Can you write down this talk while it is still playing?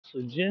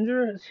So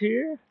Ginger is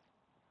here.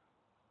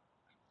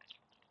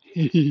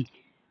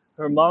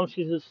 Her mom,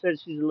 she just said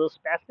she's a little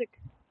spastic.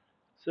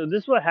 So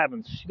this is what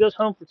happens. She goes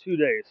home for 2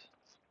 days.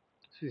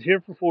 She's here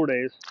for 4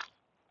 days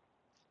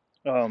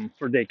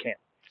for day camp.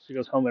 She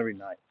goes home every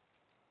night.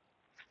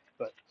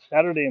 But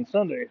Saturday and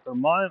Sunday, her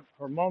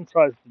mom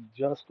tries to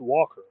just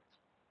walk her.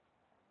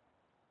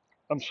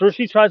 I'm sure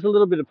she tries a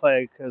little bit of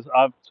play because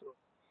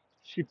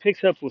she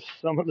picks up with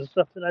some of the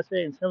stuff that I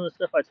say and some of the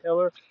stuff I tell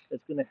her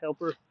that's going to help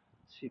her.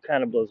 She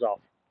kind of blows off.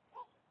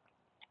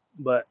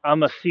 But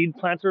I'm a seed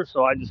planter,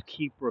 so I just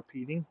keep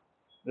repeating.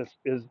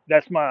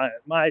 That's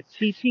my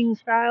teaching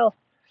style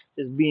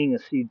is being a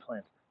seed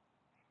planter.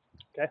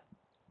 Okay,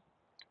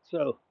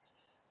 so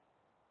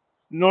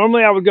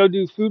normally I would go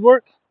do food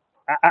work.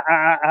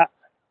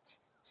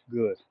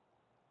 Good.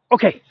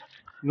 Okay.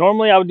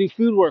 Normally I would do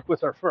food work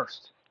with her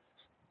first,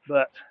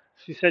 but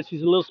she said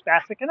she's a little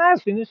spastic, and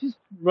I've seen this. She's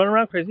running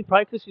around crazy,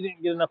 probably because she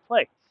didn't get enough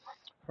play.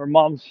 Her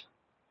mom's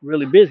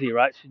really busy,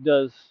 right? She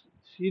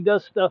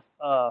does stuff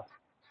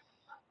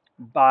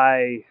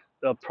by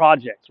the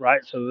projects,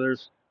 right? So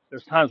there's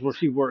times where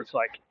she works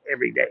like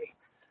every day,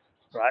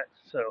 right?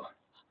 So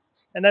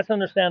and that's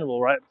understandable,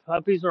 right?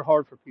 Puppies are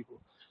hard for people.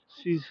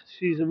 She's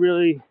a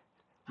really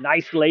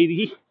nice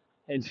lady,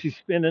 and she's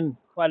spending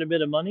quite a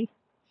bit of money,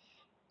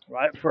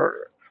 right,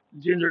 for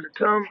Ginger to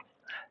come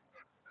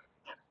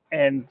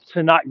and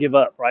to not give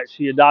up, right?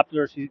 She adopted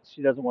her. She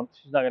doesn't want.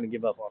 She's not going to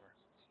give up on her.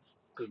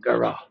 Good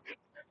girl.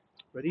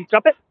 Ready?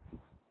 Drop it.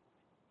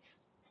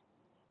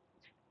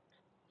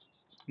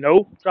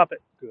 No, drop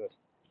it. Good.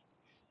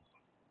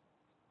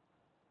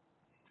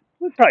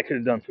 We probably could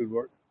have done food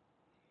work.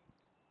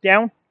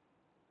 Down.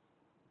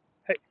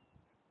 Hey.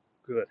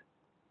 Good.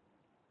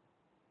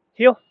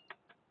 Heel.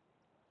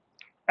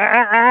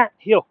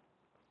 Heel.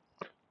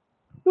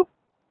 Boop.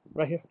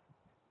 Right here.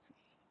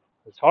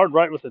 It's hard,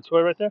 right, with the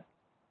toy right there.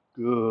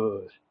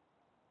 Good.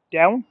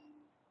 Down.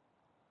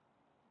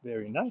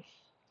 Very nice.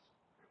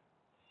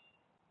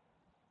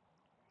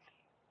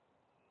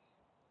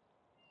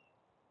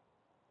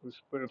 Just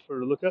put it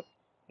for a look up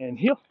and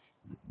heel.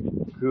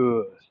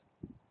 Good.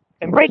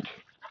 And break.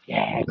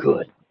 Yeah,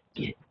 good.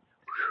 Get it.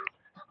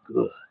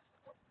 Good.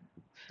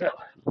 So,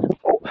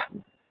 oh,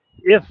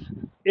 if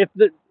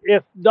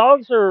if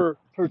dogs are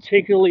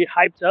particularly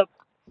hyped up,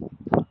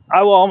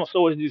 I will almost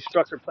always do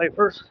structure play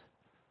first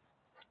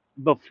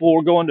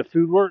before going to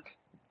food work.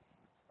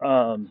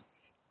 Um,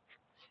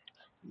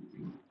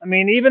 I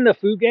mean, even the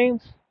food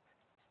games.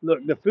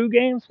 Look, the food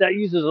games that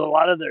uses a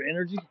lot of their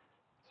energy,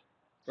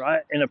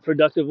 right, in a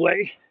productive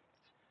way.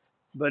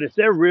 But if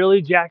they're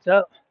really jacked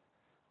up,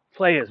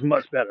 play is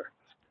much better.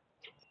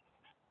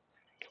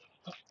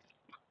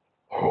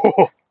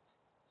 Oh,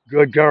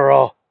 good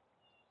girl.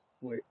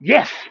 Wait,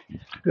 yes,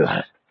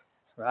 good.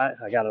 Right,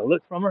 I got a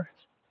look from her.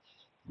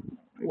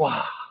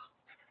 Wow,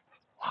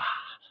 wow.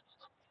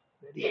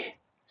 Ready,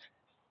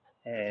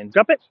 and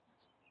drop it.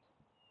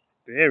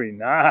 Very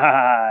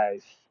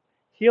nice.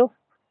 Heel,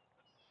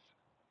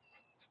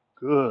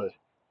 good.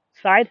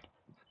 Side,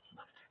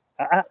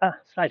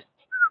 side.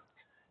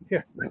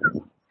 Here,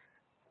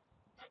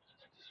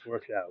 just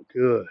work it out.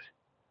 Good.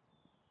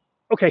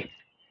 Okay,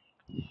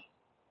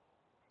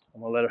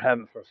 I'm gonna let her have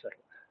it for a second.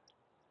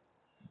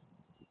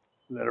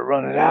 Let her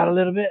run it out a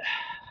little bit.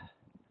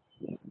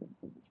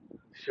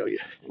 Show you.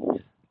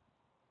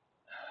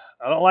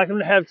 I don't like them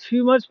to have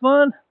too much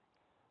fun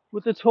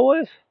with the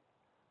toys,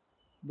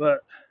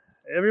 but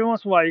every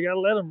once in a while you gotta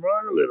let them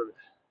run a little bit.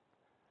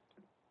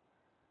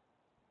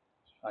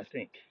 I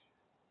think.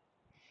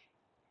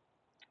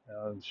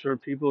 I'm sure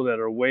people that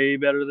are way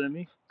better than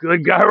me,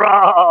 good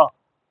girl,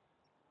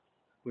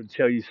 would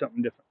tell you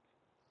something different.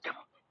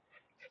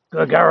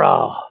 Good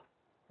girl,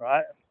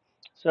 right?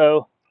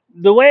 So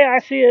the way I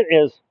see it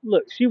is,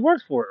 look, she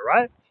works for it,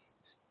 right?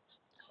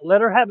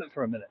 Let her have it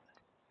for a minute.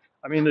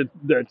 I mean,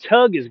 the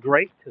tug is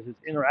great because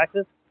it's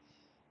interactive,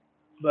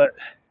 but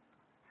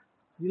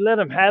you let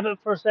them have it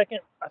for a second.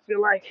 I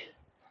feel like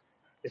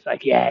it's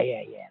like, yeah,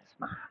 yeah, yeah, it's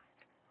mine.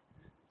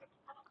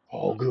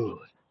 Oh, good.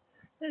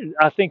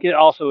 I think it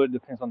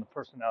depends on the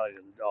personality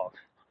of the dog,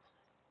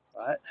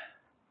 right?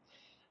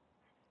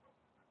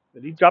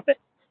 Did he drop it?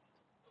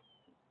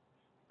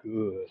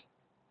 Good.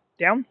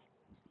 Down.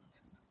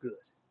 Good.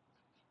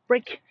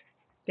 Break.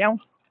 Down.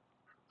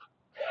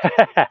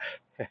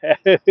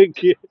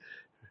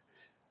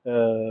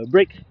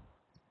 Break.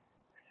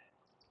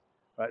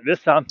 Right.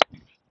 This time,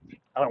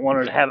 I don't want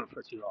her to have it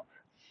for too long.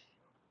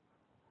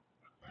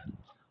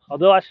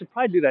 Although I should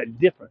probably do that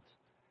different.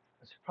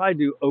 I should probably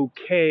do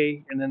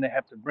okay, and then they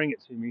have to bring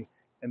it to me,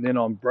 and then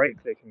on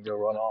break they can go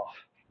run off.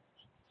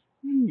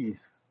 Hmm.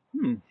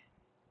 Hmm.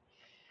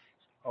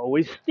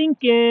 Always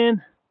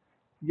thinking.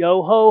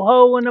 Yo ho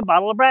ho and a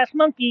bottle of brass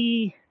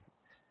monkey.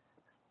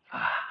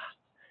 Ah.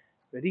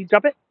 Ready?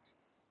 Drop it.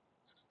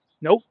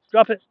 Nope.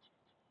 Drop it.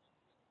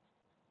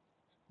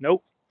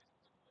 Nope.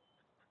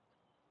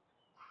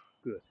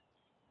 Good.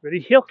 Ready?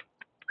 Heel.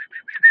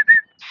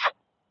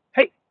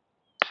 Hey.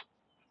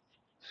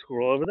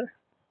 Squirrel over there.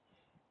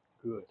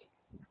 Good.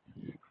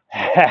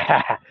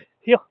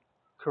 Heel.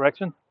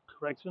 Correction.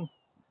 Correction.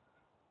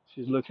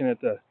 She's looking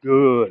at the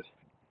good.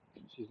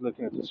 She's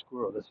looking at the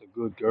squirrel. That's a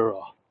good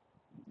girl.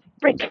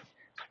 Break.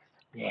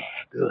 Yeah,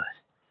 good.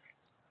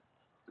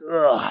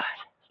 Good.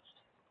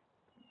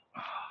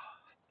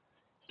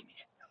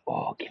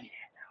 Oh, give me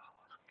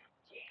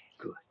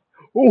that. Good.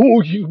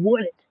 Oh, you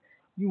won it.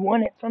 You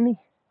won it from me.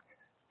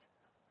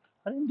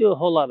 I didn't do a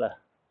whole lot of.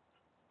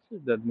 Should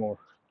have done more.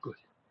 Good.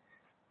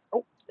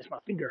 Oh, it's my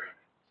finger.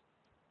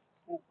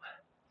 Oh.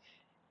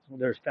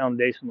 There's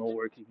foundational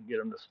work you can get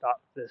them to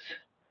stop this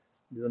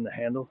doing the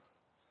handle.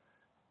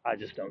 I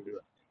just don't do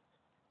it.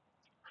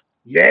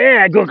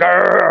 Yeah, good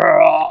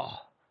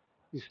girl.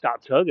 You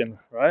stop tugging,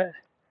 right?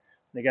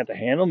 They got the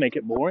handle, make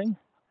it boring.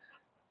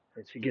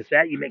 And she gets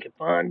that, you make it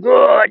fun.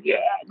 Good, yeah,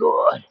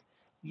 good.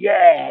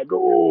 Yeah,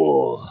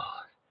 good.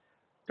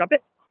 Drop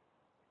it.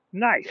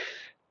 Nice.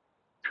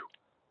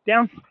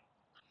 Down.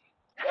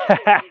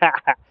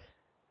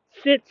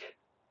 Sit.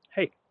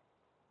 Hey,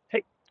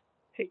 hey,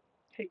 hey,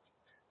 hey.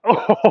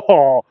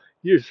 Oh,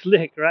 you're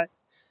slick, right?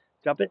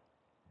 Drop it.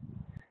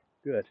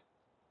 Good.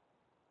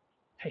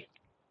 Hey,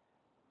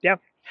 down.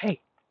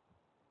 Hey,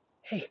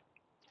 hey,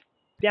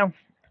 down.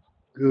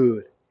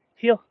 Good.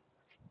 Heel.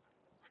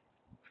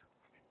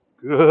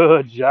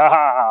 Good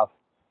job.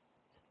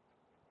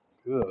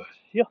 Good.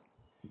 Heel.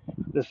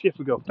 Let's see if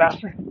we go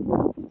faster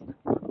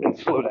and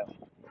slow down.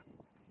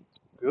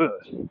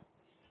 Good.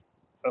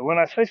 When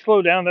I say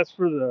slow down, that's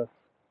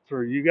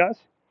for you guys.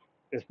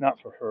 It's not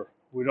for her.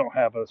 We don't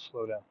have a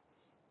slow down.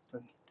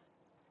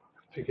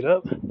 Pick it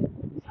up.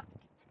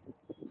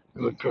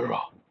 Good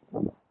girl.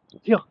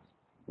 Heel.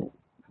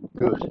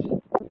 Good.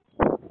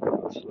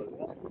 Slow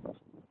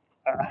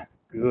down.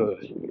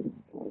 Good.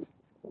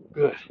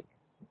 Good.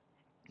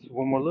 So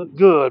one more look.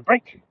 Good.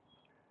 Break.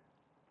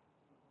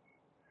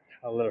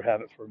 I'll let her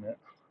have it for a minute.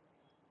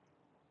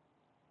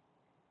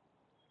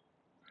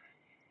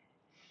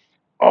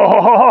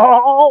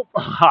 Oh!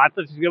 I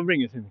thought she was gonna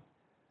bring it to me.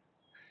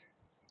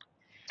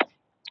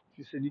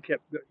 She said you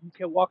kept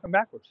walking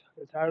backwards. I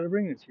got tired of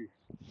bringing it to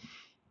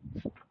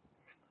you.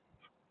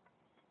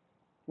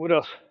 What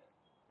else?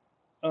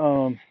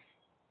 Um.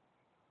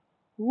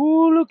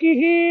 Ooh, looky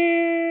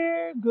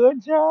here.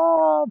 Good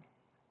job.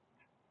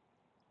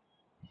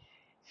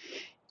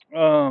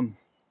 Um.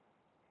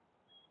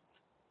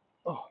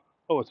 Oh.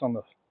 Oh, it's on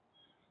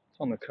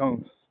the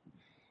cone.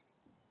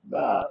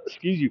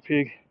 Excuse you,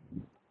 pig.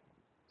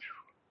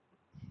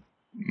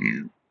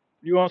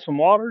 You want some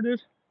water,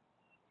 dude?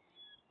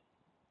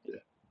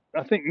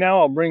 I think now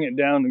I'll bring it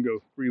down and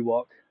go free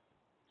walk.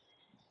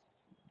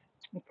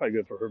 That's probably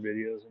good for her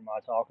videos and my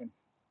talking.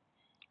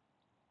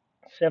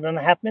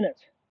 7.5 minutes.